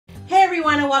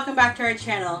everyone and welcome back to our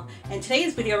channel. In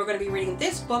today's video we're going to be reading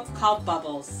this book called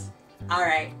Bubbles.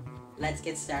 Alright, let's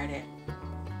get started.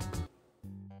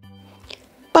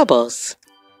 Bubbles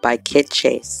by Kid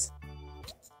Chase.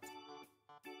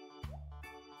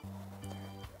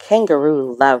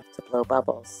 Kangaroo loved to blow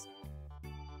bubbles.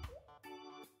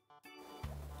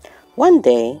 One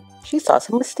day, she saw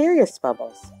some mysterious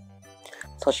bubbles,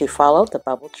 so she followed the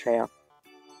bubble trail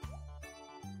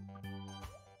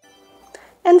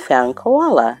and found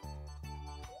Koala.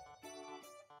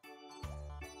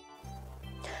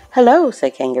 "Hello,"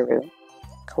 said Kangaroo.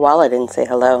 Koala didn't say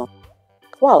hello.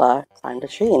 Koala climbed a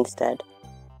tree instead.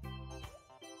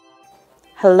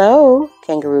 "Hello,"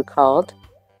 Kangaroo called.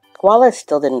 Koala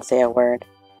still didn't say a word.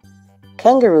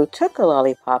 Kangaroo took a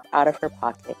lollipop out of her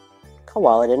pocket.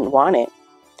 Koala didn't want it.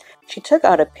 She took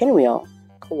out a pinwheel.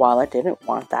 Koala didn't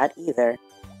want that either.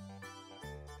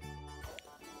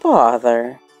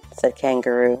 "Bother," said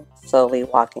Kangaroo, slowly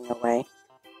walking away.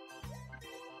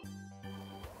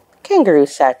 Kangaroo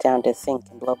sat down to think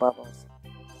and blow bubbles.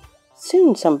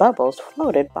 Soon some bubbles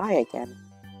floated by again.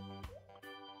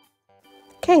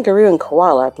 Kangaroo and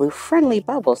Koala blew friendly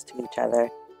bubbles to each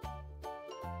other.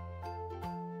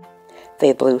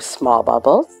 They blew small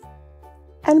bubbles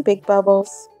and big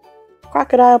bubbles,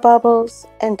 crocodile bubbles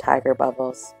and tiger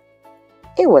bubbles.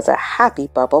 It was a happy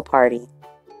bubble party.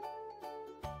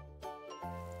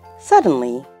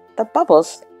 Suddenly, the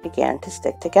bubbles began to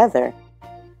stick together,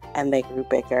 and they grew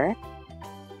bigger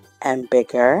and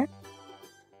bigger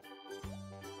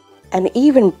and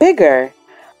even bigger.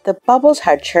 The bubbles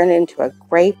had turned into a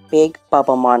great big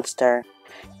bubble monster,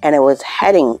 and it was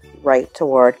heading right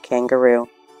toward Kangaroo.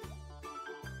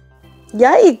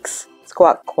 "Yikes!"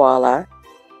 squawked Koala.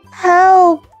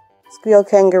 "Help!" squealed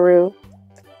Kangaroo.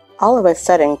 All of a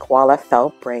sudden, Koala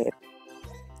felt brave.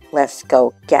 "Let's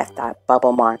go get that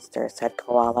bubble monster," said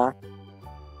Koala.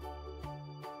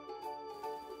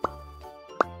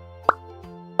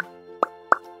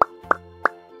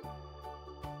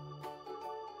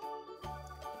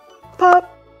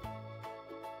 Pop!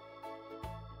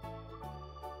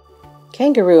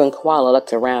 Kangaroo and Koala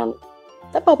looked around.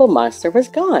 The bubble monster was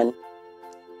gone.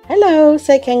 "Hello,"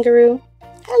 said Kangaroo.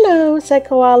 "Hello," said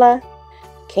Koala.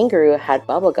 Kangaroo had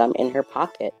bubblegum in her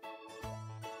pocket,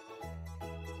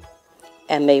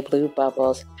 and they blew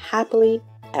bubbles happily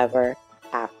ever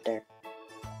after.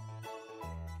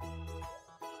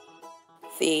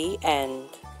 The end.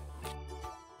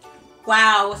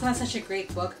 Wow, wasn't that such a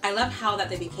great book? I love how that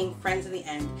they became friends in the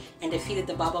end and defeated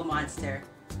the bubble monster.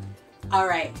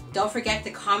 Alright, don't forget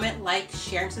to comment, like,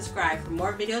 share, and subscribe for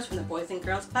more videos from the Boys and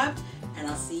Girls Club, and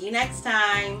I'll see you next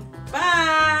time.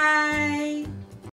 Bye!